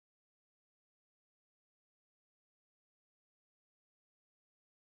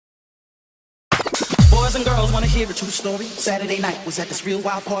dozen girls wanna hear a true story. Saturday night was at this real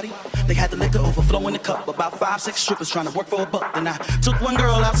wild party. They had the liquor overflowing the cup. About 5-6 strippers trying to work for a buck. Then I took one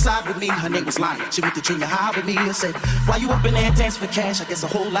girl outside with me. Her name was Lonnie. She went to junior high with me. I said, why you up in there dancing for cash? I guess a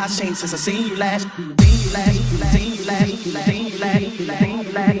whole lot's changed since I seen you last. Seen you last. Seen you last. Seen you last. Seen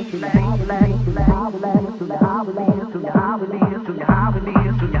you last. Seen you last. Seen you last.